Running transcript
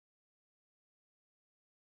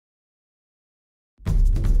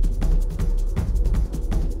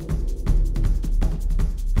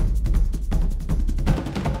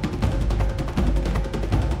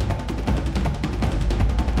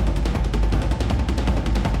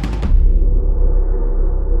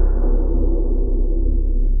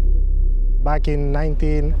Back in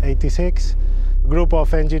 1986, a group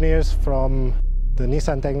of engineers from the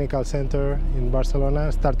Nissan Technical Center in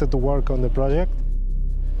Barcelona started to work on the project.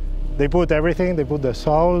 They put everything, they put the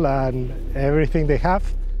soul and everything they have.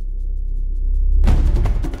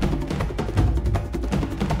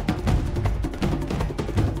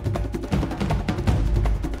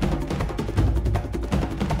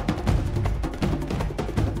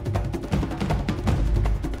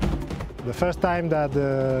 The first time that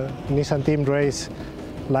the Nissan team raced,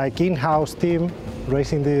 like in-house team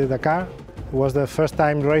racing the Dakar, was the first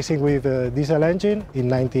time racing with a diesel engine in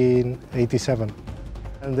 1987.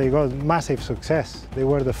 And they got massive success. They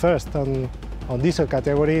were the first on diesel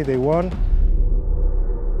category, they won.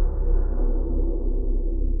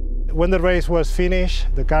 When the race was finished,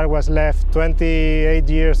 the car was left 28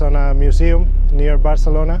 years on a museum near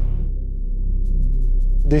Barcelona.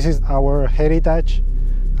 This is our heritage,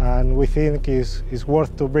 and we think it's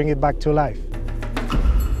worth to bring it back to life.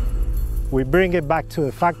 We bring it back to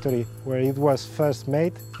the factory where it was first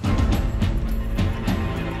made.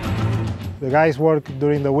 The guys work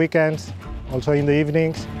during the weekends, also in the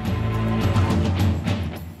evenings,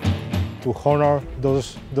 to honor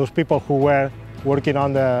those people who were working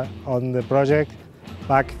on the project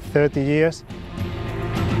back 30 years.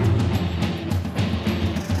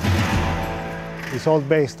 It's all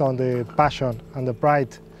based on the passion and the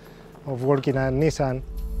pride of working at Nissan.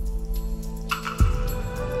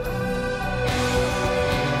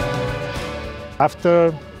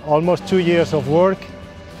 After almost 2 years of work,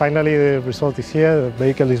 finally the result is here, the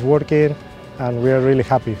vehicle is working, and we are really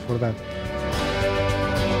happy for that.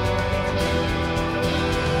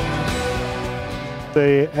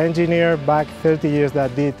 The engineer back 30 years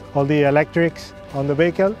that did all the electrics on the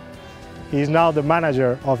vehicle is now the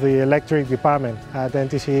manager of the electric department at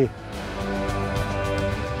NTCE,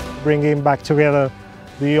 bringing back together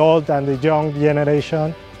the old and the young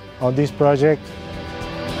generation on this project.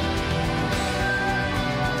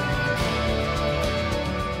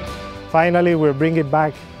 Finally, we're bringing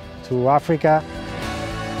back to Africa.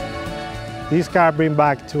 This car brings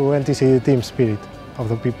back to NTCE the team spirit of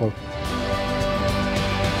the people.